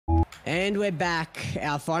And we're back.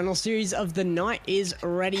 Our final series of the night is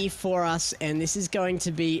ready for us, and this is going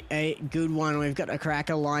to be a good one. We've got a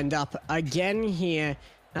cracker lined up again here.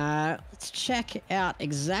 Let's check out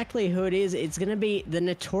exactly who it is. It's going to be the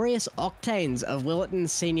notorious Octanes of Willetton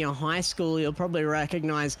Senior High School. You'll probably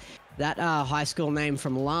recognize that high school name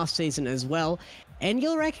from last season as well. And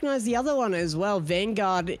you'll recognize the other one as well.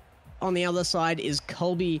 Vanguard on the other side is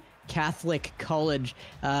Kolbe Catholic College.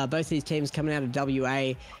 Both these teams coming out of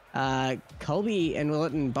WA. Kolbe and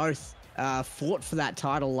Willetton both fought for that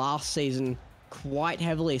title last season quite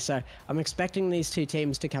heavily, so I'm expecting these two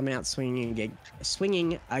teams to come out swinging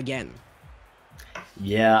again.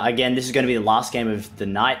 Yeah, again, this is going to be the last game of the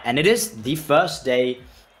night, and it is the first day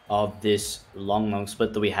of this long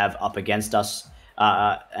split that we have up against us,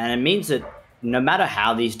 and it means that no matter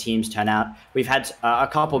how these teams turn out, we've had a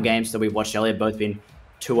couple games that we watched earlier, both been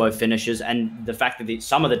 2-0 finishes, and the fact that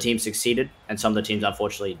some of the teams succeeded and some of the teams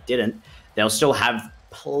unfortunately didn't, they'll still have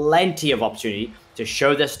plenty of opportunity to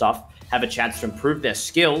show their stuff, have a chance to improve their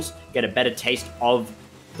skills, get a better taste of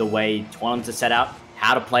the way tournaments are set out,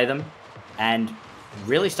 how to play them, and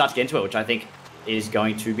really start to get into it, which I think is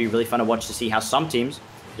going to be really fun to watch, to see how some teams,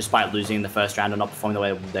 despite losing in the first round and not performing the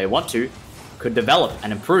way they want to, could develop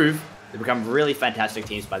and improve to become really fantastic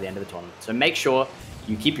teams by the end of the tournament. So make sure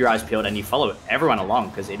you keep your eyes peeled and you follow everyone along,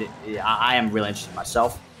 because I am really interested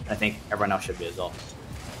myself, and I think everyone else should be as well.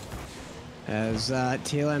 As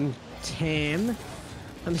TLM Tam,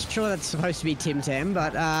 I'm sure that's supposed to be Tim Tam,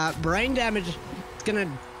 but Brain Damage is going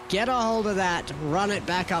to get a hold of that, run it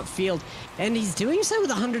back upfield, and he's doing so with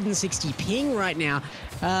 160 ping right now.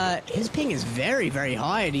 His ping is very, very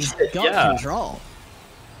high, and he's got control.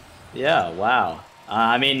 Yeah, wow.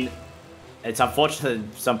 I mean, it's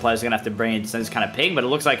unfortunate that some players are going to have to bring in some kind of ping, but it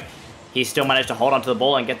looks like he still managed to hold onto the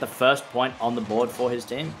ball and get the first point on the board for his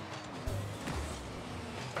team.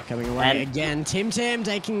 Coming away again, Tim Tam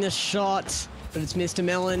taking the shot, but it's Mr.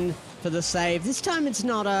 Melon for the save. This time it's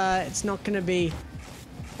not going to be...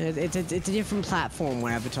 It's a different platform we're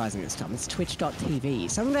advertising this time. It's twitch.tv.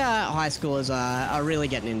 Some of our high schoolers are really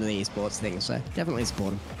getting into the esports thing, so definitely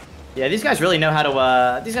support them. Yeah, these guys really know how to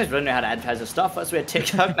advertise their stuff. First we had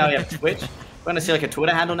TikTok, now we have Twitch. We're gonna see like a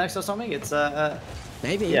Twitter handle next or something. It's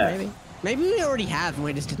maybe we already have and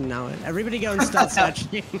we just didn't know it. Everybody go and start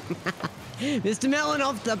searching. Mr. Melon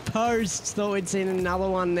off the post. Thought we'd seen another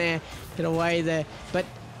one there. Get away there. But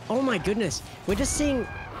oh my goodness, we're just seeing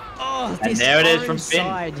and there it is from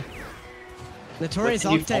Finn. Notorious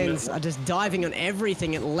Octanes are just diving on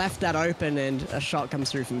everything. It left that open, and a shot comes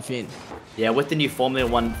through from Finn. Yeah, with the new Formula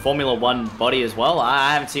One body as well.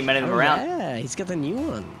 I haven't seen many of them around. Yeah, he's got the new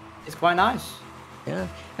one. It's quite nice. Yeah,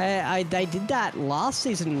 they did that last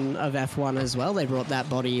season of F1 as well. They brought that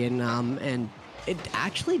body in, and it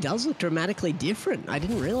actually does look dramatically different. I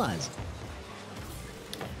didn't realize.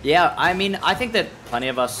 Yeah, I mean, I think that plenty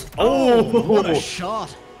of us... Oh, what a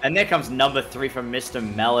shot. And there comes number 3 from Mr.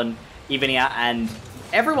 Melon, evening out, and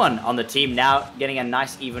everyone on the team now getting a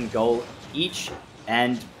nice even goal each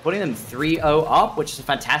and putting them 3-0 up, which is a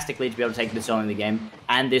fantastic lead to be able to take this early in the game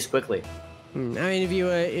and this quickly. I mean, if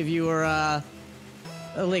you were a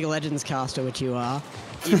League of Legends caster, which you are,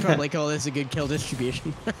 you'd probably call this a good kill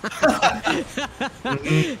distribution.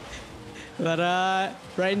 But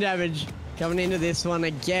Brain Damage coming into this one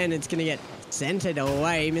again. It's going to get centered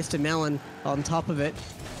away. Mr. Melon on top of it.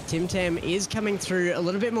 Tim Tam is coming through. A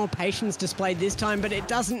little bit more patience displayed this time, but it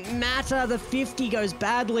doesn't matter. The 50 goes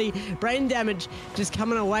badly. Brain Damage just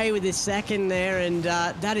coming away with his second there, and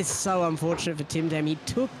that is so unfortunate for Tim Tam. He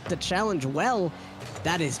took the challenge well.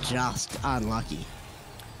 That is just unlucky.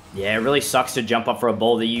 Yeah, it really sucks to jump up for a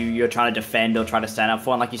ball that you're trying to defend or try to stand up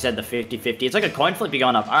for. And like you said, the 50-50. It's like a coin flip. You're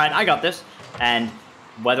going up. All right, I got this. And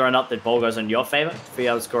whether or not the ball goes in your favor, for you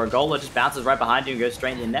able to score a goal, or just bounces right behind you and goes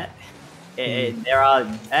straight in your net.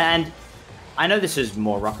 And I know this is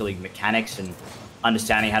more Rocket League mechanics and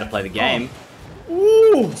understanding how to play the game.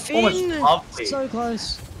 Ooh, almost lovely. So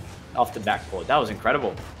close. Off the backboard. That was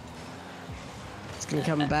incredible. It's going to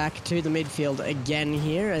come back to the midfield again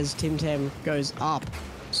here as Tim Tam goes up.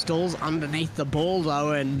 Stalls underneath the ball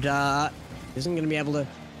though, and isn't going to be able to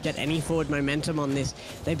get any forward momentum on this.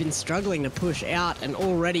 They've been struggling to push out, and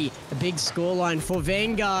already a big scoreline for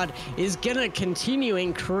Vanguard is going to continue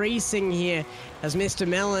increasing here as Mr.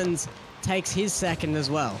 Melons takes his second as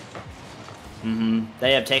well.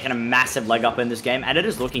 They have taken a massive leg up in this game, and it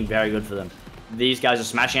is looking very good for them. These guys are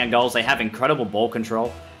smashing out goals. They have incredible ball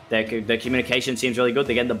control. Their communication seems really good.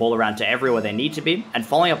 They're getting the ball around to everywhere they need to be, and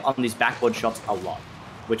following up on these backboard shots a lot.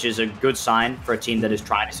 which is a good sign for a team that is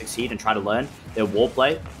trying to succeed and try to learn. Their wall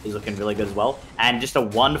play is looking really good as well. And just a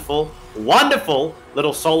wonderful, wonderful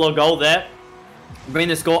little solo goal there. Bring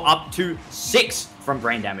the score up to 6 from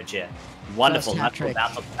brain damage here. Wonderful. Nice little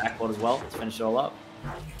bounce off the backboard as well to finish it all up.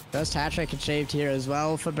 First hat-trick achieved here as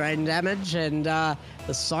well for brain damage. And the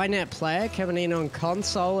Cynet player coming in on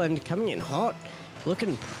console and coming in hot.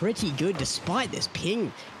 Looking pretty good despite this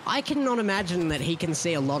ping. I cannot imagine that he can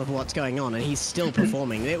see a lot of what's going on and he's still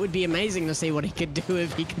performing. It would be amazing to see what he could do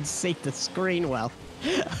if he could see the screen well.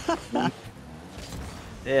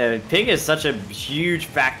 Yeah, ping is such a huge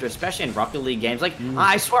factor, especially in Rocket League games. Like,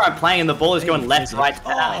 I swear I'm playing and the ball is going left, right.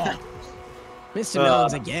 Mr.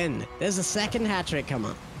 Melons again. There's a second hat-trick, come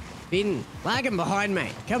on. Finn, lag him behind me.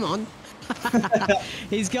 Come on.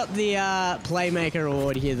 He's got the Playmaker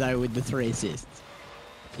award here, though, with the 3 assists.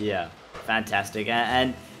 Yeah, fantastic.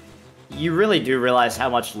 And you really do realize how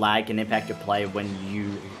much lag can impact your play when you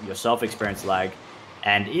yourself experience lag.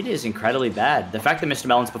 And it is incredibly bad. The fact that Mr.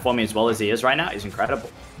 Melon's performing as well as he is right now is incredible.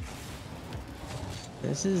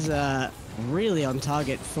 This is really on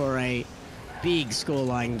target for a big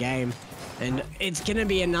scoreline game. And it's going to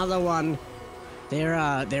be another one.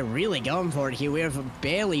 They're really going for it here. We have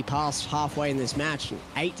barely passed halfway in this match.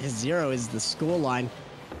 8-0 is the scoreline.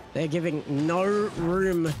 They're giving no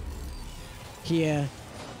room here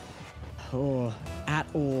at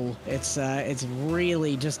all. It's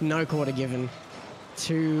really just no quarter given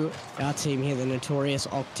to our team here, the Notorious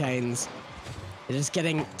Octanes. They're just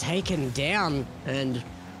getting taken down and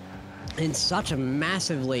in such a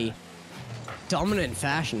massively dominant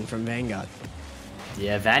fashion from Vanguard.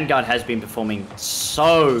 Yeah, Vanguard has been performing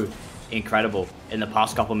so incredible in the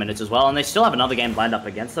past couple minutes as well, and they still have another game lined up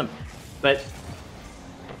against them. But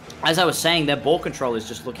as I was saying, their ball control is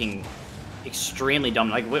just looking extremely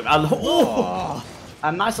dominant. Like,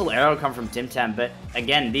 a nice little aerial come from Tim Tam, but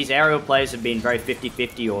again, these aerial plays have been very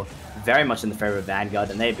 50-50 or very much in the favor of Vanguard,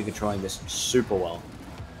 and they've been controlling this super well.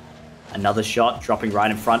 Another shot dropping right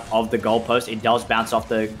in front of the goalpost. It does bounce off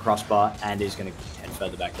the crossbar and is going to head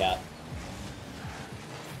further back out.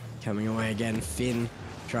 Coming away again, Finn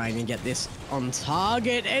trying to get this on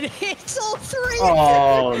target, and hits all 3.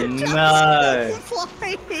 Oh no!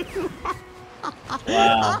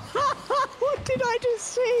 Wow. What did I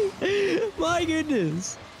just see? My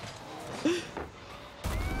goodness.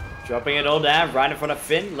 Dropping it all down right in front of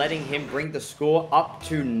Finn, letting him bring the score up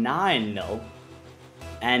to 9-0.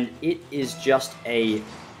 And it is just a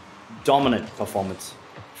dominant performance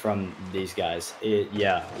from these guys.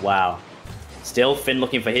 Yeah, wow. Still, Finn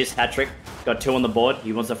looking for his hat-trick. Got 2 on the board.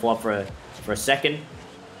 He wants to follow up for a second.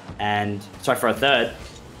 And, sorry, for a third.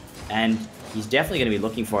 And he's definitely going to be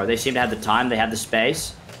looking for it. They seem to have the time. They have the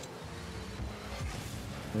space.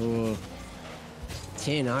 Ooh.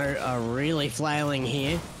 TNO are really flailing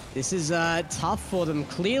here. This is tough for them.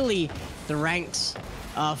 Clearly, the ranks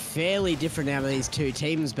are fairly different now with these two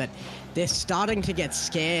teams, but they're starting to get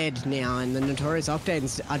scared now, and the Notorious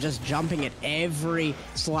Octanes are just jumping at every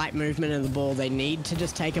slight movement of the ball. They need to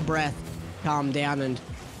just take a breath, calm down, and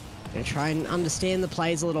try and understand the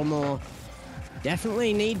plays a little more.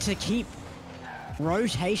 Definitely need to keep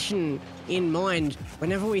rotation in mind.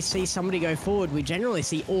 Whenever we see somebody go forward, we generally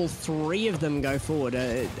see all 3 of them go forward.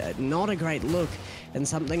 Not a great look, and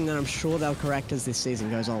something that I'm sure they'll correct as this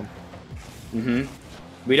season goes on.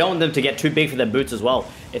 We don't want them to get too big for their boots as well.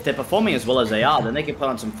 If they're performing as well as they are, then they can put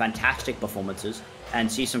on some fantastic performances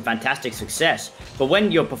and see some fantastic success. But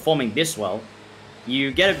when you're performing this well,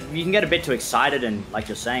 you can get a bit too excited, and like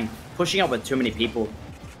you're saying, pushing up with too many people.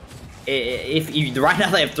 Right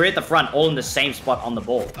now they have 3 at the front, all in the same spot on the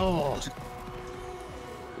ball. Oh.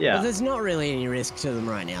 Yeah. Well, there's not really any risk to them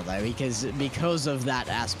right now, though, because of that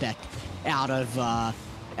aspect out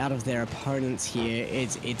of their opponents here.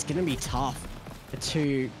 It's going to be tough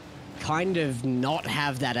to kind of not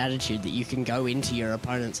have that attitude that you can go into your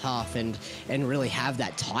opponent's half and really have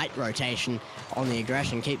that tight rotation on the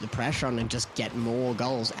aggression, keep the pressure on, and just get more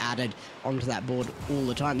goals added onto that board all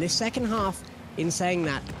the time. This second half, in saying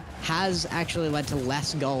that, has actually led to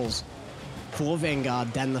less goals for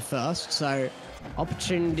Vanguard than the first, so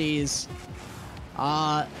opportunities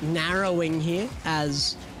are narrowing here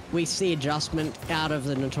as we see adjustment out of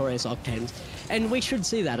the Notorious Octanes, and we should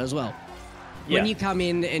see that as well. Yeah. When you come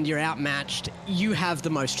in and you're outmatched, you have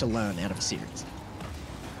the most to learn out of a series.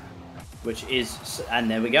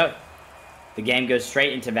 And there we go. The game goes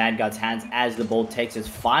straight into Vanguard's hands as the ball takes its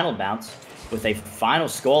final bounce with a final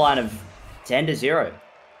scoreline of 10-0.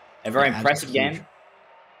 A very impressive game.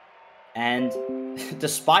 And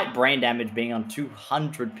despite brain damage being on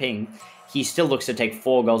 200 ping, he still looks to take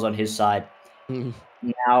 4 goals on his side.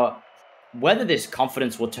 Now, whether this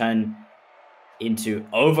confidence will turn into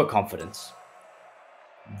overconfidence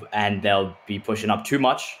and they'll be pushing up too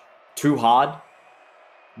much, too hard,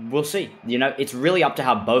 we'll see. You know, it's really up to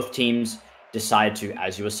how both teams decide to,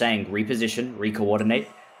 as you were saying, reposition, recoordinate,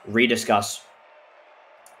 rediscuss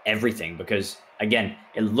everything. Because, again,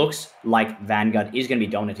 it looks like Vanguard is going to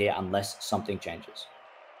be dominant here unless something changes.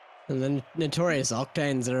 And the Notorious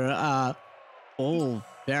Octanes are all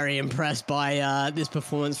very impressed by this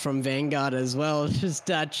performance from Vanguard as well. Just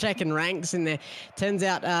checking ranks in there. Turns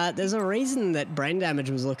out there's a reason that brain damage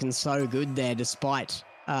was looking so good there despite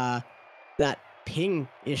that ping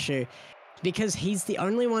issue. Because he's the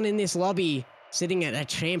only one in this lobby sitting at a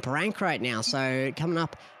champ rank right now. So coming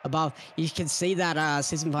up above, you can see that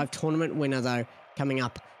Season 5 tournament winner though coming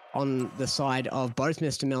up on the side of both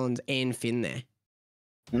Mr. Melons and Finn there.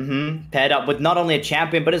 Paired up with not only a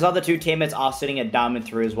champion, but his other two teammates are sitting at Diamond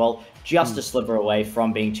 3 as well, just a sliver away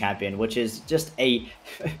from being champion, which is just a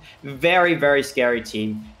very, very scary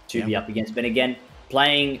team to be up against. But again,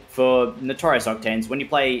 playing for Notorious Octanes, when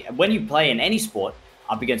you play in any sport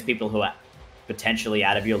up against people who are potentially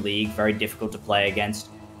out of your league, very difficult to play against,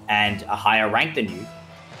 and a higher rank than you,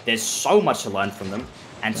 there's so much to learn from them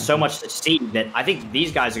and so much to see that I think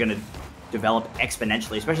these guys are going to develop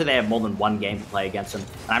exponentially, especially if they have more than one game to play against them.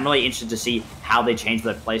 And I'm really interested to see how they change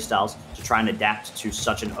their playstyles to try and adapt to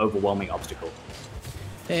such an overwhelming obstacle.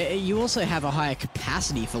 You also have a higher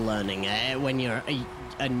capacity for learning when you're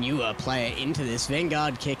a newer player into this.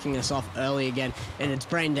 Vanguard kicking us off early again, and it's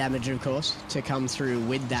brain damage, of course, to come through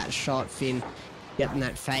with that shot. Finn getting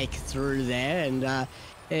that fake through there, and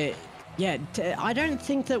yeah, I don't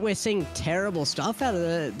think that we're seeing terrible stuff out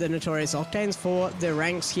of the Notorious Octanes for their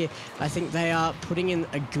ranks here. I think they are putting in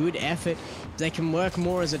a good effort. They can work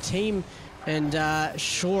more as a team and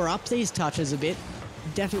shore up these touches a bit.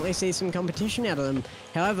 Definitely see some competition out of them.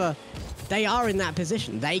 However, they are in that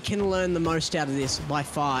position. They can learn the most out of this by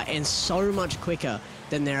far, and so much quicker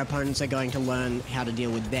than their opponents are going to learn how to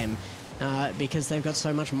deal with them because they've got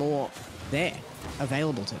so much more there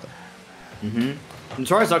available to them.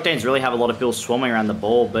 Notorious Octanes really have a lot of people swarming around the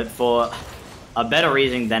ball, but for a better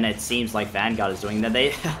reason than it seems like Vanguard is doing. That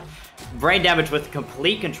they brain damage with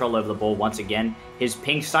complete control over the ball once again. His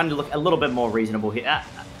ping starting to look a little bit more reasonable here.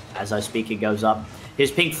 As I speak, it goes up.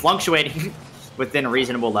 His ping fluctuating within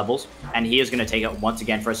reasonable levels, and he is going to take it once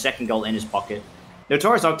again for a second goal in his pocket.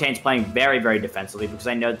 Notorious Octanes playing very, very defensively because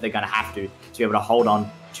they know that they're going to have to be able to hold on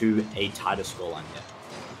to a tighter scoreline here.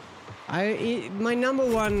 My number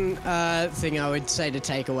one thing I would say to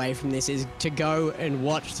take away from this is to go and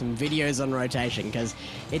watch some videos on rotation, because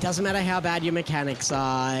it doesn't matter how bad your mechanics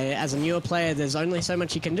are. As a newer player, there's only so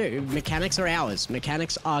much you can do. Mechanics are hours.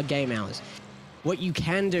 Mechanics are game hours. What you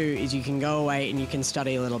can do is you can go away and you can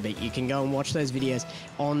study a little bit. You can go and watch those videos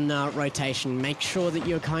on rotation. Make sure that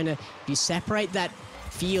you separate that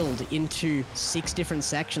field into 6 different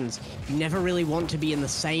sections. You never really want to be in the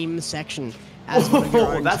same section as one of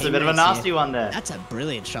your own that's a bit of a nasty one there. That's a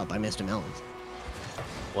brilliant shot by Mr. Melons.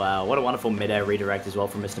 Wow, what a wonderful mid-air redirect as well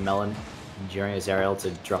from Mr. Melon during his aerial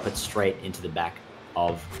to drop it straight into the back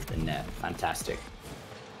of the net. Fantastic.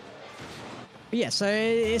 Yeah, so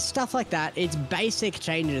it's stuff like that. It's basic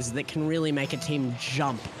changes that can really make a team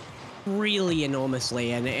jump really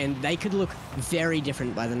enormously, and they could look very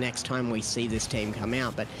different by the next time we see this team come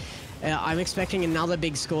out. But I'm expecting another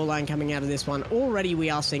big scoreline coming out of this one. Already we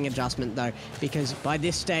are seeing adjustment though, because by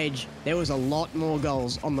this stage, there was a lot more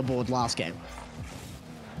goals on the board last game.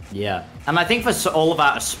 Yeah, and I think for all of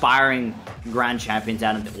our aspiring grand champions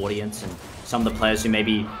out in the audience and some of the players who may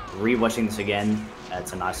be re-watching this again,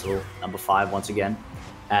 it's a nice little number 5 once again.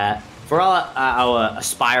 For our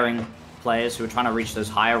aspiring players who are trying to reach those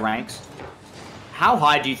higher ranks, how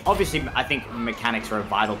high do you... Obviously, I think mechanics are a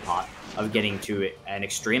vital part of getting to an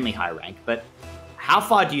extremely high rank, but how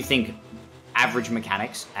far do you think average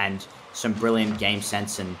mechanics and some brilliant game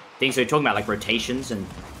sense and things we're talking about, like rotations and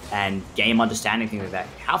game understanding, things like that,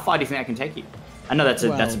 how far do you think that can take you? I know that's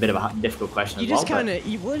a bit of a difficult question as well. You just kind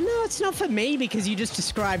of... Well, no, it's not for me because you just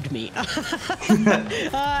described me. My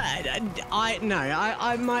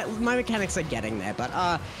mechanics are getting there,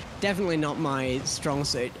 but definitely not my strong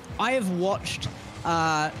suit. I have watched,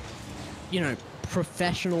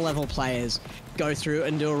 professional level players go through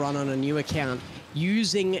and do a run on a new account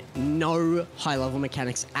using no high level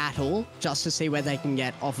mechanics at all, just to see where they can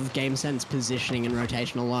get off of game sense, positioning, and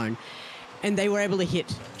rotation alone. And they were able to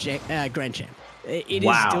hit Grand Champ. It is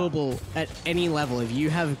doable at any level. If you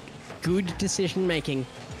have good decision making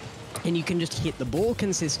and you can just hit the ball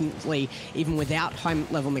consistently, even without high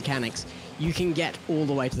level mechanics, you can get all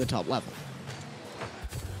the way to the top level.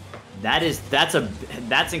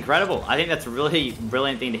 That's incredible. I think that's a really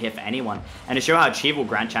brilliant thing to hear for anyone, and to show how achievable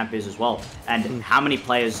Grand Champ is as well, and how many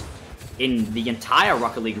players in the entire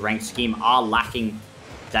Rocket League ranked scheme are lacking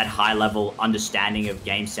that high level understanding of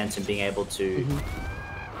game sense and being able to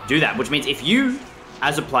do that. Which means if you,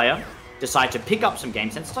 as a player, decide to pick up some game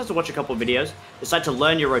sense, decide to watch a couple of videos, decide to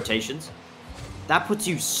learn your rotations, that puts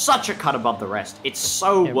you such a cut above the rest. It's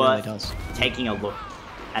so worth taking a look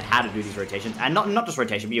at how to do these rotations, and not just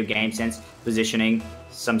rotation, but your game sense, positioning,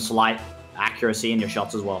 some slight accuracy in your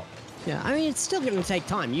shots as well. Yeah, I mean, it's still going to take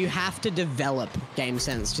time. You have to develop game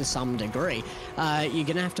sense to some degree. You're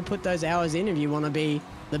going to have to put those hours in if you want to be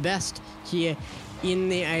the best here in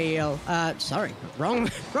the AEL. Sorry, wrong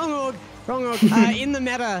org. In the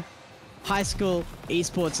Meta High School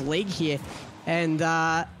Esports League here, and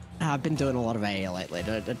I've been doing a lot of AEL lately.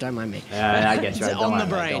 Don't mind me. I get you.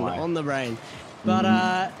 On the brain. But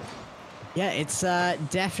yeah, it's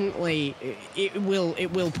definitely it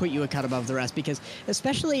will put you a cut above the rest, because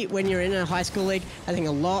especially when you're in a high school league, I think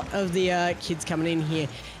a lot of the kids coming in here,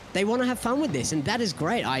 they want to have fun with this, and that is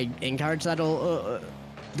great. I encourage that all.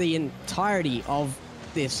 The entirety of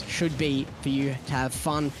this should be for you to have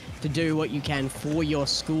fun, to do what you can for your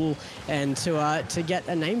school, and to get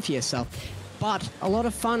a name for yourself. But a lot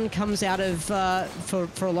of fun comes out of, for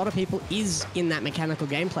a lot of people, is in that mechanical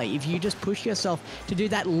gameplay. If you just push yourself to do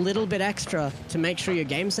that little bit extra to make sure your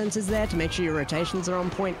game sense is there, to make sure your rotations are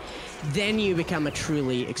on point, then you become a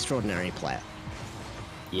truly extraordinary player.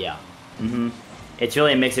 Yeah. It's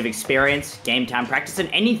really a mix of experience, game time, practice,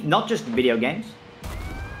 and not just video games,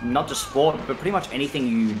 not just sport, but pretty much anything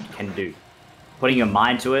you can do. Putting your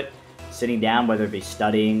mind to it, sitting down, whether it be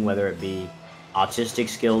studying, whether it be artistic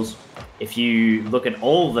skills. If you look at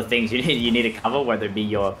all the things you need to cover, whether it be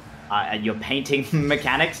your painting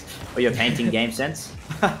mechanics or your painting game sense,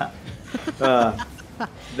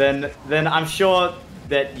 then I'm sure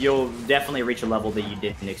that you'll definitely reach a level that you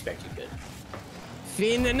didn't expect you could.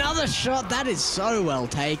 Finn, another shot. That is so well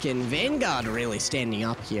taken. Vanguard really standing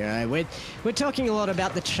up here. We're talking a lot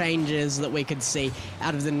about the changes that we could see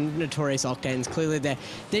out of the Notorious Octanes. Clearly, they're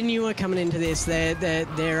newer coming into this.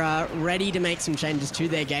 They're ready to make some changes to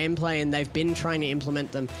their gameplay, and they've been trying to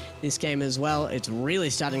implement them this game as well. It's really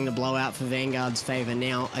starting to blow out for Vanguard's favor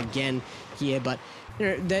now again here, but you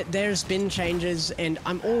know, there's been changes, and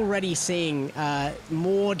I'm already seeing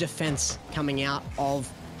more defense coming out of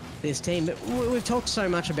this team. But we've talked so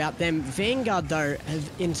much about them. Vanguard, though,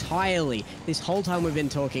 have entirely, this whole time we've been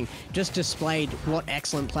talking, just displayed what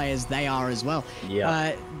excellent players they are as well.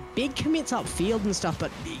 Yeah. Big commits upfield and stuff,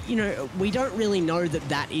 but, you know, we don't really know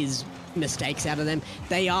that is mistakes out of them.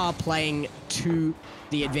 They are playing to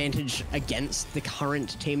the advantage against the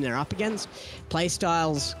current team they're up against.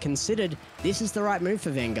 Playstyles considered, this is the right move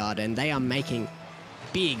for Vanguard, and they are making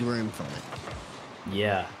big room from it.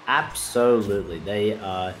 Yeah, absolutely. They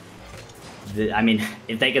are... I mean,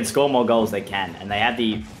 if they can score more goals, they can. And they have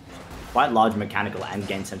the quite large mechanical and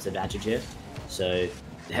game sense advantage here. So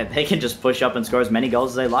they can just push up and score as many goals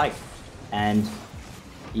as they like. And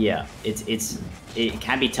yeah, it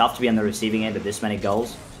can be tough to be on the receiving end of this many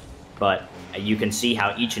goals. But you can see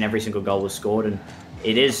how each and every single goal was scored. And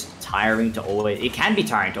it is tiring to always... It can be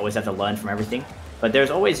tiring to always have to learn from everything. But there's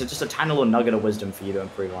always just a tiny little nugget of wisdom for you to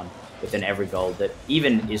improve on within every goal that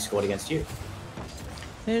even is scored against you.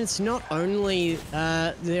 And it's not only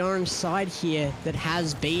the orange side here that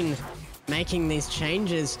has been making these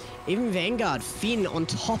changes. Even Vanguard, Finn on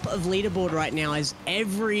top of leaderboard right now, as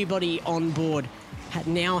everybody on board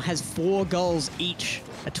now has 4 goals each,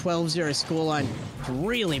 a 12-0 scoreline.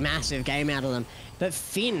 Really massive game out of them. But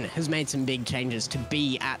Finn has made some big changes to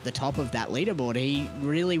be at the top of that leaderboard. He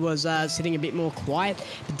really was sitting a bit more quiet.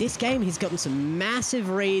 But this game, he's gotten some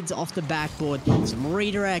massive reads off the backboard, some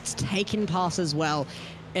redirects, taken passes well.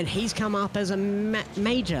 And he's come up as a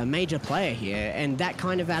major player here. And that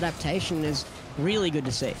kind of adaptation is really good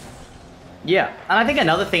to see. Yeah, and I think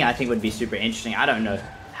another thing I think would be super interesting, I don't know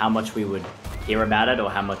how much we would hear about it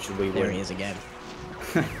or how much we would... There he is again.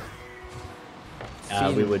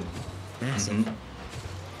 We would... Massive.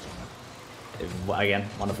 Again,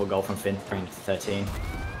 wonderful goal from Finn, bringing it to 13.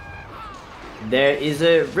 There is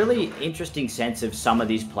a really interesting sense of some of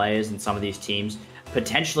these players and some of these teams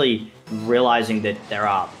potentially realizing that there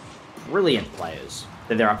are brilliant players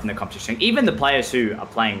that they're up in the competition. Even the players who are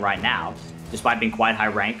playing right now, despite being quite high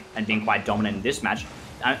rank and being quite dominant in this match,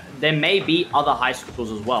 there may be other high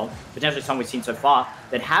schools as well, potentially some we've seen so far,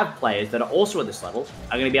 that have players that are also at this level,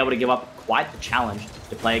 are going to be able to give up quite the challenge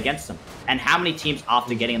to play against them. And how many teams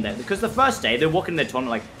after getting there? Because the first day, they're walking in the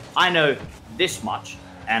tournament like, I know this much,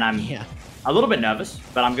 and I'm a little bit nervous,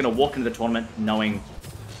 but I'm going to walk into the tournament knowing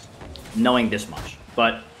knowing this much.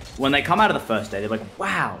 But when they come out of the first day, they're like,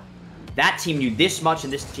 wow, that team knew this much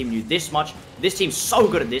and this team knew this much. This team's so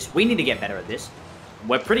good at this. We need to get better at this.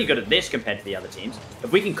 We're pretty good at this compared to the other teams.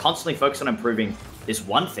 If we can constantly focus on improving this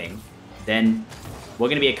one thing, then we're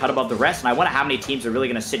going to be a cut above the rest. And I wonder how many teams are really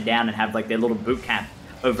going to sit down and have like their little boot camp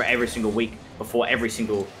over every single week before every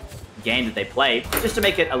single game that they play, just to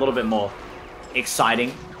make it a little bit more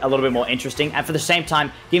exciting, a little bit more interesting, and for the same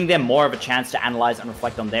time, giving them more of a chance to analyze and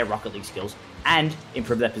reflect on their Rocket League skills and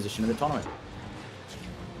improve their position in the tournament.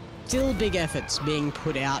 Still big efforts being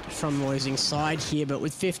put out from the losing side here, but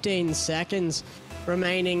with 15 seconds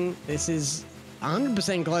remaining, this is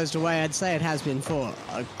 100% closed away. I'd say it has been for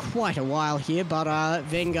quite a while here, but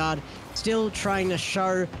Vanguard still trying to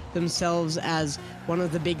show themselves as one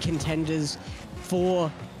of the big contenders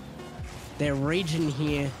for their region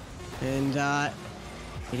here. And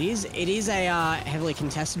it is a heavily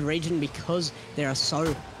contested region because there are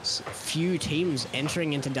so few teams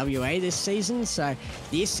entering into WA this season, so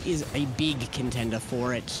this is a big contender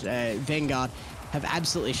for it. Vanguard have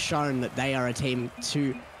absolutely shown that they are a team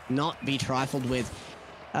to not be trifled with.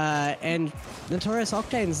 And Notorious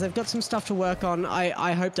Octanes, they've got some stuff to work on.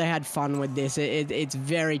 I hope they had fun with this. It's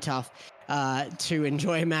very tough to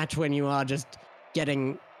enjoy a match when you are just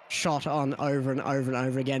getting shot on over and over and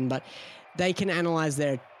over again, but they can analyze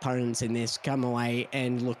their opponents in this, come away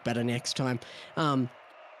and look better next time.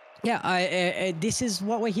 This is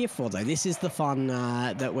what we're here for, though. This is the fun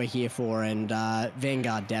that we're here for, and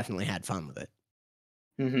Vanguard definitely had fun with it.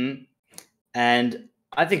 Mm-hmm. And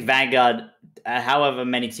I think Vanguard, however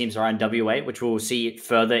many teams are in WA, which we'll see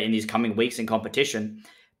further in these coming weeks in competition,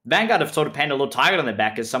 Vanguard have sort of painted a little target on their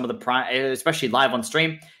back as some of the prime, especially live on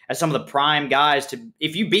stream, as some of the prime guys. To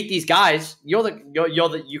if you beat these guys, you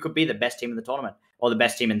could be the best team in the tournament or the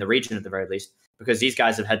best team in the region at the very least, because these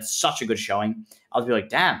guys have had such a good showing. I'll be like,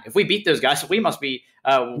 damn, if we beat those guys, we must be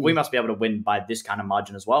able to win by this kind of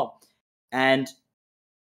margin as well. And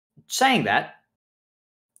saying that,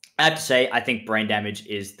 I have to say, I think Brain Damage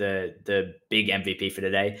is the big MVP for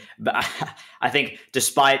today. But I think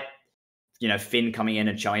despite, Finn coming in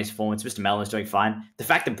and showing his performance, Mr. Mellon is doing fine. The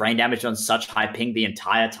fact that Brain Damage on such high ping the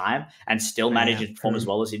entire time and still managed to perform as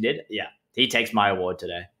well as he did, he takes my award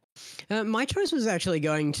today. My choice was actually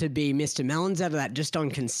going to be Mr. Mellons out of that, just on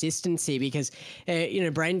consistency, because,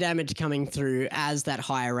 Brain Damage coming through as that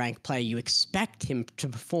higher rank player, you expect him to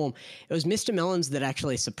perform. It was Mr. Mellons that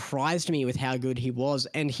actually surprised me with how good he was,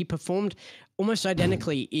 and he performed almost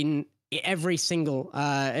identically in every single,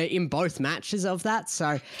 in both matches of that.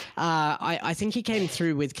 So I think he came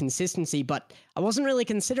through with consistency, but I wasn't really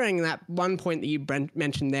considering that one point that you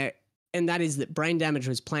mentioned there, and that is that Brain Damage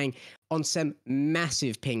was playing on some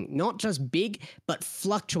massive ping, not just big, but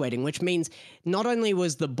fluctuating, which means not only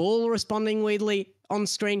was the ball responding weirdly on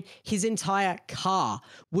screen, his entire car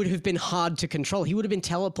would have been hard to control. He would have been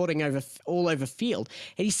teleporting all over field,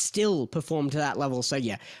 and he still performed to that level. So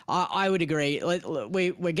yeah, I would agree.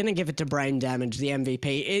 We're going to give it to Brain Damage, the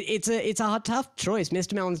MVP. It's a tough choice.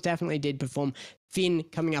 Mr. Mellons definitely did perform. Finn,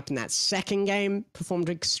 coming up in that second game, performed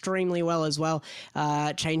extremely well as well,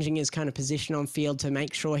 changing his kind of position on field to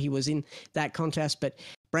make sure he was in that contest. But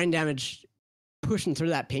Brain Damage pushing through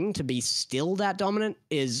that ping to be still that dominant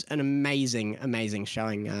is an amazing, amazing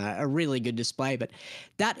showing. A really good display. But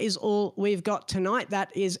that is all we've got tonight.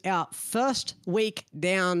 That is our first week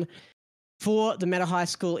down for the Meta High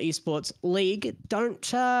School Esports League. Don't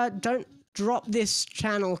drop this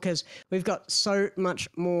channel because we've got so much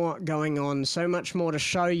more going on, so much more to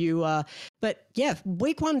show you. But yeah,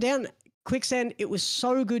 week one down. Quicksand, it was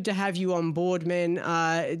so good to have you on board, man.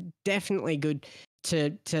 Definitely good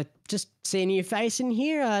to just see a new face in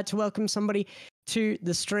here, to welcome somebody to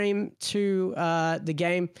the stream, to the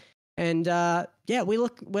game. And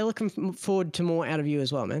we're looking forward to more out of you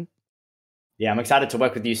as well, man. Yeah, I'm excited to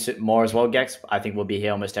work with you more as well, Gex. I think we'll be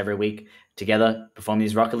here almost every week together, performing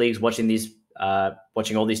these Rocket Leagues, watching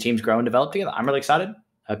all these teams grow and develop together. I'm really excited.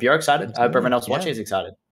 I hope you're excited. I hope everyone else watching is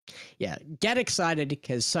excited. Yeah, get excited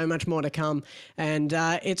because so much more to come. And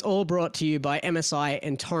it's all brought to you by MSI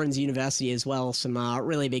and Torrens University as well. Some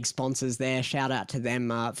really big sponsors there. Shout out to them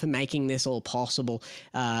for making this all possible.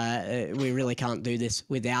 We really can't do this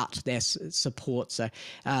without their support. So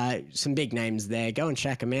some big names there. Go and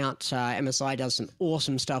check them out. MSI does some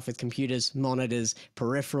awesome stuff with computers, monitors,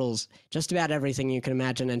 peripherals, just about everything you can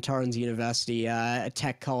imagine. And Torrens University, a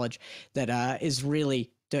tech college that is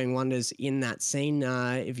really doing wonders in that scene.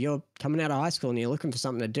 If you're coming out of high school and you're looking for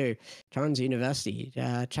something to do, Torrens University,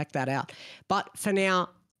 check that out. But for now,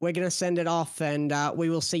 we're going to send it off, and we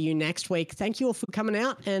will see you next week. Thank you all for coming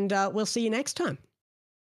out, and we'll see you next time.